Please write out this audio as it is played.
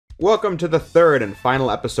Welcome to the third and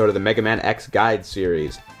final episode of the Mega Man X Guide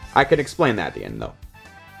series. I can explain that at the end though.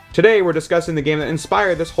 Today we're discussing the game that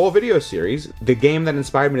inspired this whole video series, the game that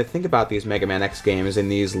inspired me to think about these Mega Man X games in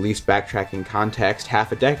these least backtracking context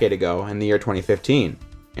half a decade ago in the year 2015.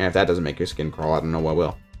 And if that doesn't make your skin crawl, I don't know what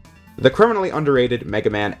will. The criminally underrated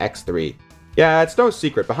Mega Man X3. Yeah, it's no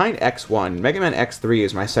secret, behind X1, Mega Man X3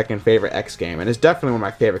 is my second favorite X game and is definitely one of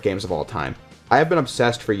my favorite games of all time. I have been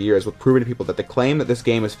obsessed for years with proving to people that the claim that this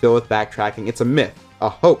game is filled with backtracking, it's a myth, a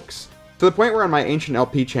hoax. To the point where on my Ancient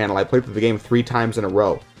LP channel I played through the game 3 times in a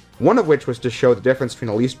row, one of which was to show the difference between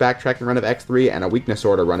a least backtracking run of X3 and a weakness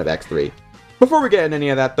order run of X3. Before we get into any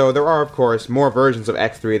of that though, there are of course more versions of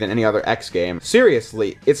X3 than any other X game.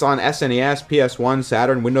 Seriously, it's on SNES, PS1,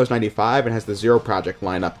 Saturn, Windows 95, and has the Zero Project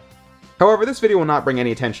lineup. However, this video will not bring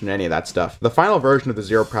any attention to any of that stuff. The final version of the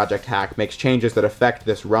Zero Project hack makes changes that affect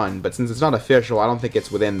this run, but since it's not official, I don't think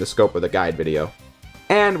it's within the scope of the guide video.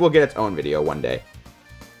 And we'll get its own video one day.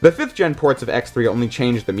 The 5th gen ports of X3 only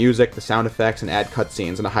change the music, the sound effects, and add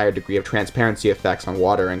cutscenes and a higher degree of transparency effects on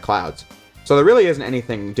water and clouds. So there really isn't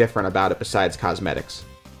anything different about it besides cosmetics.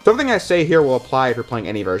 So everything I say here will apply if you're playing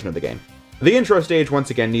any version of the game. The intro stage once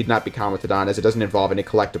again need not be commented on as it doesn't involve any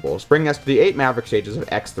collectibles, bringing us to the 8 Maverick stages of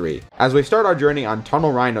X3, as we start our journey on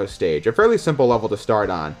Tunnel Rhino stage, a fairly simple level to start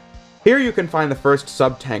on. Here you can find the first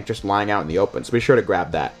sub-tank just lying out in the open, so be sure to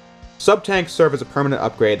grab that. Sub-tanks serve as a permanent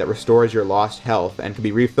upgrade that restores your lost health and can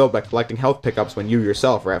be refilled by collecting health pickups when you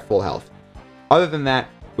yourself are at full health. Other than that,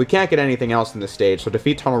 we can't get anything else in this stage, so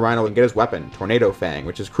defeat Tunnel Rhino and get his weapon, Tornado Fang,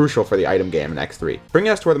 which is crucial for the item game in X3. Bringing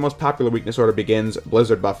us to where the most popular weakness order begins,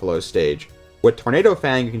 Blizzard Buffalo's stage. With Tornado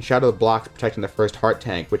Fang, you can shatter the blocks protecting the first heart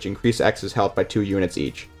tank, which increase X's health by 2 units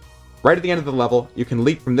each. Right at the end of the level, you can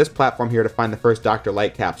leap from this platform here to find the first Dr.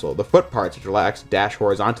 Light capsule, the foot parts which allow X to dash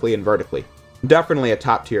horizontally and vertically. Definitely a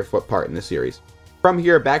top tier foot part in the series. From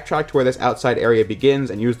here, backtrack to where this outside area begins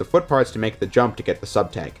and use the foot parts to make the jump to get the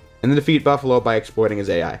sub-tank, and then defeat Buffalo by exploiting his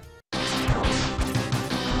AI.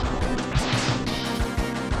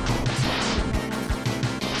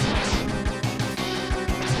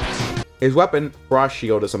 His weapon, Frost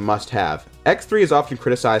Shield, is a must-have. X3 is often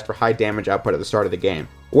criticized for high damage output at the start of the game.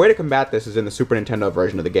 A way to combat this is in the Super Nintendo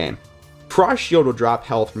version of the game. Frost Shield will drop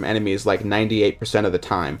health from enemies like 98% of the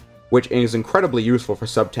time, which is incredibly useful for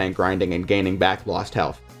sub-tank grinding and gaining back lost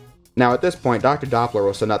health. Now at this point, Dr. Doppler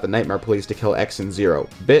will send out the Nightmare Police to kill X and Zero,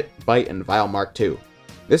 Bit, Bite, and Vile Mark II.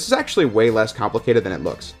 This is actually way less complicated than it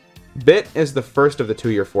looks. Bit is the first of the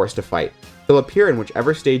 2 you're forced to fight. He'll appear in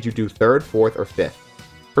whichever stage you do 3rd, 4th, or 5th.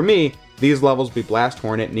 For me, these levels will be Blast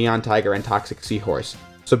Hornet, Neon Tiger, and Toxic Seahorse,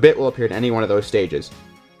 so Bit will appear in any one of those stages.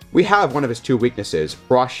 We have one of his 2 weaknesses,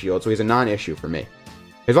 Frost Shield, so he's a non-issue for me.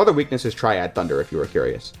 His other weakness is Triad Thunder, if you were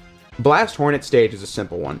curious. Blast Hornet stage is a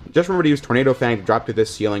simple one. Just remember to use Tornado Fang to drop through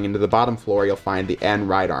this ceiling, and to the bottom floor you'll find the N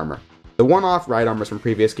Ride Armor. The one-off Ride Armors from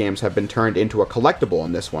previous games have been turned into a collectible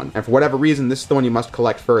in this one, and for whatever reason this is the one you must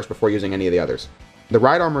collect first before using any of the others. The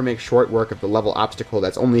Ride Armor makes short work of the level obstacle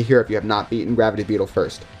that's only here if you have not beaten Gravity Beetle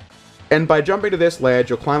first. And by jumping to this ledge,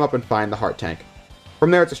 you'll climb up and find the heart tank.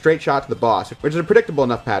 From there, it's a straight shot to the boss, which is a predictable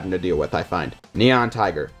enough pattern to deal with, I find. Neon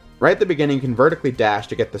Tiger. Right at the beginning, you can vertically dash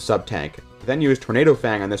to get the sub-tank. Then use Tornado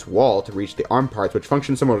Fang on this wall to reach the arm parts, which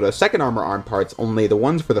function similar to the second armor arm parts, only the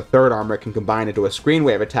ones for the third armor can combine into a screen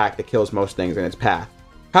wave attack that kills most things in its path.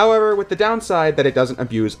 However, with the downside that it doesn't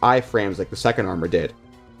abuse iframes like the second armor did.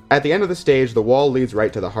 At the end of the stage, the wall leads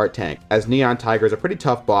right to the heart tank, as Neon Tiger is a pretty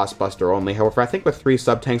tough boss buster only. However, I think with 3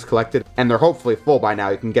 sub-tanks collected, and they're hopefully full by now,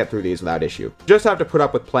 you can get through these without issue. Just have to put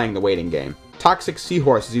up with playing the waiting game. Toxic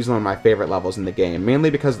Seahorse is easily one of my favorite levels in the game, mainly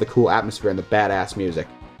because of the cool atmosphere and the badass music.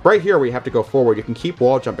 Right here where you have to go forward, you can keep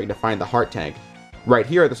wall jumping to find the heart tank. Right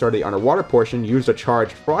here at the start of the underwater portion, use a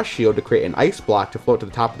charged Frost Shield to create an ice block to float to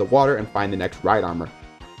the top of the water and find the next Ride Armor.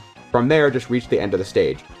 From there, just reach the end of the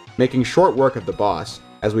stage, making short work of the boss,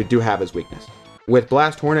 as we do have his weakness. With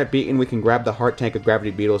Blast Hornet beaten, we can grab the heart tank of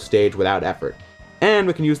Gravity Beetle's stage without effort. And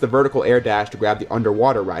we can use the vertical air dash to grab the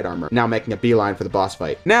underwater Ride Armor, now making a beeline for the boss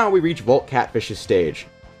fight. Now we reach Volt Catfish's stage.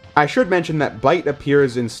 I should mention that Bite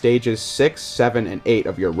appears in stages 6, 7, and 8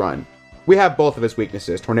 of your run. We have both of his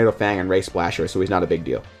weaknesses, Tornado Fang and Ray Splasher, so he's not a big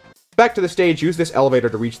deal. Back to the stage, use this elevator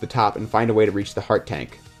to reach the top and find a way to reach the heart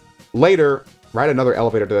tank. Later, ride another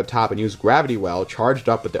elevator to the top and use Gravity Well charged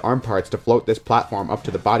up with the arm parts to float this platform up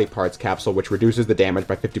to the body parts capsule, which reduces the damage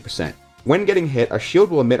by 50%. When getting hit, a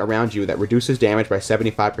shield will emit around you that reduces damage by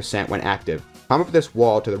 75% when active. Climb up this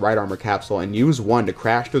wall to the Ride Armor capsule and use 1 to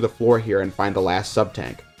crash through the floor here and find the last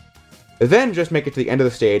sub-tank. Then just make it to the end of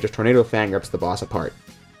the stage as Tornado Fang rips the boss apart.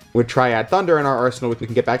 With Triad Thunder in our arsenal, we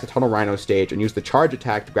can get back to Tunnel Rhino stage and use the charge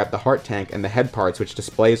attack to grab the heart tank and the head parts, which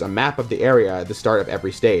displays a map of the area at the start of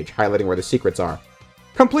every stage, highlighting where the secrets are.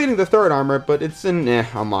 Completing the third armor, but it's an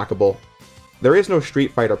unlockable. There is no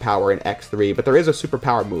Street Fighter power in X3, but there is a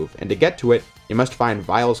superpower move, and to get to it, you must find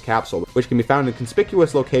Vile's capsule, which can be found in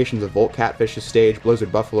conspicuous locations of Volt Catfish's stage,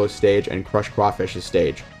 Blizzard Buffalo's stage, and Crush Crawfish's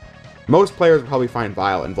stage. Most players will probably find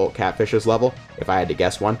Vile in Volt Catfish's level, if I had to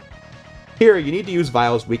guess one. Here, you need to use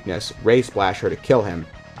Vile's weakness, Ray Splasher, to kill him.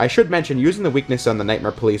 I should mention, using the weakness on the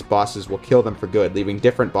Nightmare Police bosses will kill them for good, leaving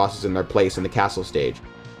different bosses in their place in the castle stage.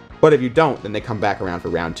 But if you don't, then they come back around for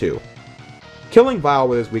round 2. Killing Vile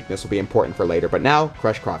with his weakness will be important for later, but now,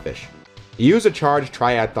 Crush Crawfish. You use a charged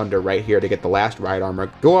Triad Thunder right here to get the last Ride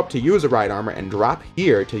Armor, go up to use a Ride Armor, and drop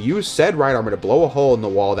here to use said Ride Armor to blow a hole in the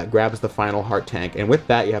wall that grabs the final heart tank, and with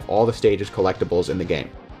that you have all the stage's collectibles in the game.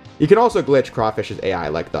 You can also glitch Crawfish's AI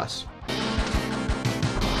like thus.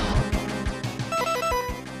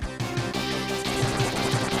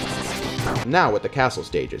 Now with the castle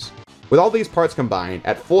stages. With all these parts combined,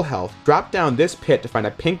 at full health, drop down this pit to find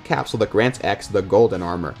a pink capsule that grants X the golden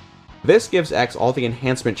armor. This gives X all the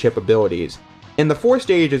enhancement chip abilities. In the 4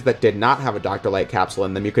 stages that did not have a Dr. Light capsule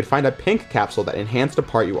in them, you could find a pink capsule that enhanced a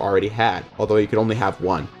part you already had, although you could only have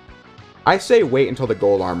one. I say wait until the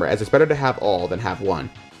gold armor, as it's better to have all than have one.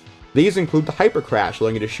 These include the Hyper Crash,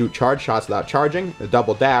 allowing you to shoot charge shots without charging, the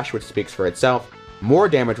Double Dash, which speaks for itself, more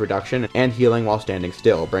damage reduction, and healing while standing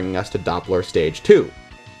still, bringing us to Doppler Stage 2.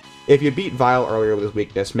 If you beat Vile earlier with his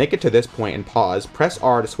weakness, make it to this point and pause, press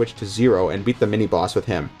R to switch to Zero, and beat the mini-boss with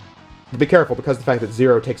him. But be careful, because of the fact that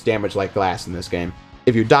Zero takes damage like glass in this game.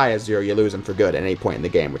 If you die as Zero, you lose him for good at any point in the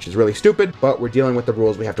game, which is really stupid, but we're dealing with the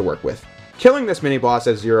rules we have to work with. Killing this mini-boss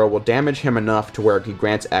as Zero will damage him enough to where he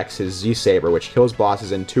grants X his Z-Saber, which kills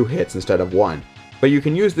bosses in 2 hits instead of 1. But you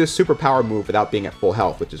can use this superpower move without being at full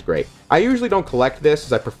health, which is great. I usually don't collect this,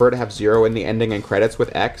 as I prefer to have Zero in the ending and credits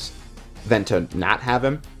with X, than to not have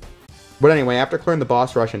him. But anyway, after clearing the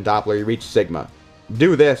boss rush in Doppler, you reach Sigma.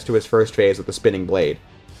 Do this to his first phase with the spinning blade.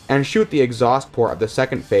 And shoot the exhaust port of the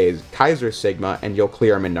second phase, Kaiser Sigma, and you'll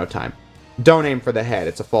clear him in no time. Don't aim for the head,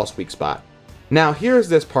 it's a false weak spot. Now here's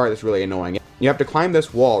this part that's really annoying. You have to climb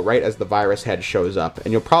this wall right as the virus head shows up,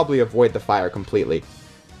 and you'll probably avoid the fire completely.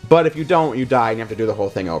 But if you don't, you die and you have to do the whole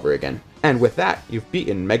thing over again. And with that, you've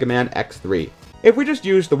beaten Mega Man X3. If we just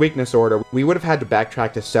used the weakness order, we would have had to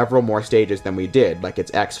backtrack to several more stages than we did, like it's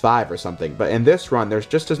X5 or something, but in this run, there's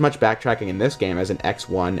just as much backtracking in this game as in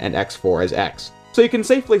X1 and X4 as X. So you can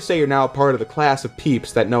safely say you're now part of the class of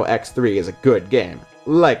peeps that know X3 is a good game.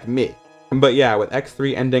 Like me. But yeah, with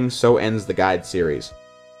X3 ending, so ends the guide series.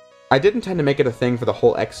 I did intend to make it a thing for the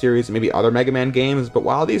whole X series and maybe other Mega Man games, but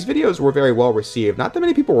while these videos were very well received, not that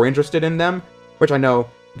many people were interested in them, which I know,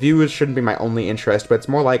 views shouldn't be my only interest, but it's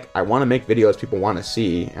more like I want to make videos people want to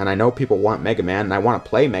see, and I know people want Mega Man, and I want to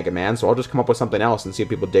play Mega Man, so I'll just come up with something else and see if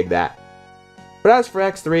people dig that. But as for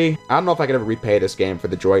X3, I don't know if I could ever repay this game for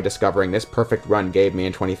the joy discovering this perfect run gave me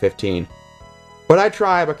in 2015. But I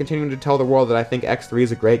try by continuing to tell the world that I think X3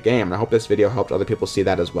 is a great game, and I hope this video helped other people see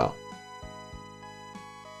that as well.